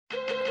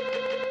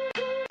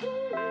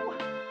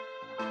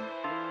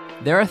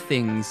There are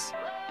things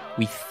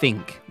we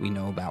think we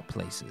know about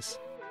places,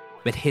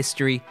 but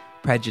history,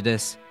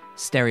 prejudice,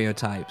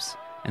 stereotypes,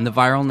 and the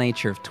viral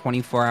nature of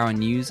 24-hour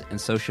news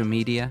and social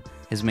media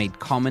has made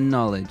common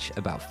knowledge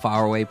about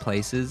faraway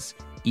places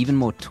even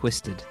more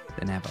twisted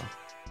than ever.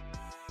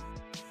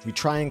 We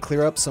try and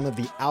clear up some of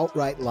the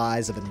outright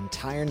lies of an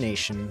entire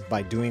nation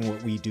by doing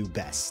what we do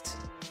best.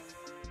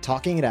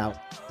 Talking it out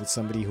with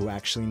somebody who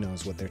actually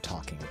knows what they're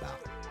talking about.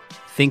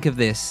 Think of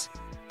this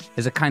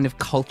as a kind of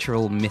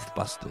cultural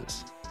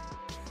Mythbusters.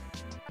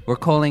 We're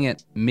calling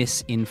it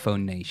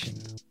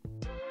MisInfoNation.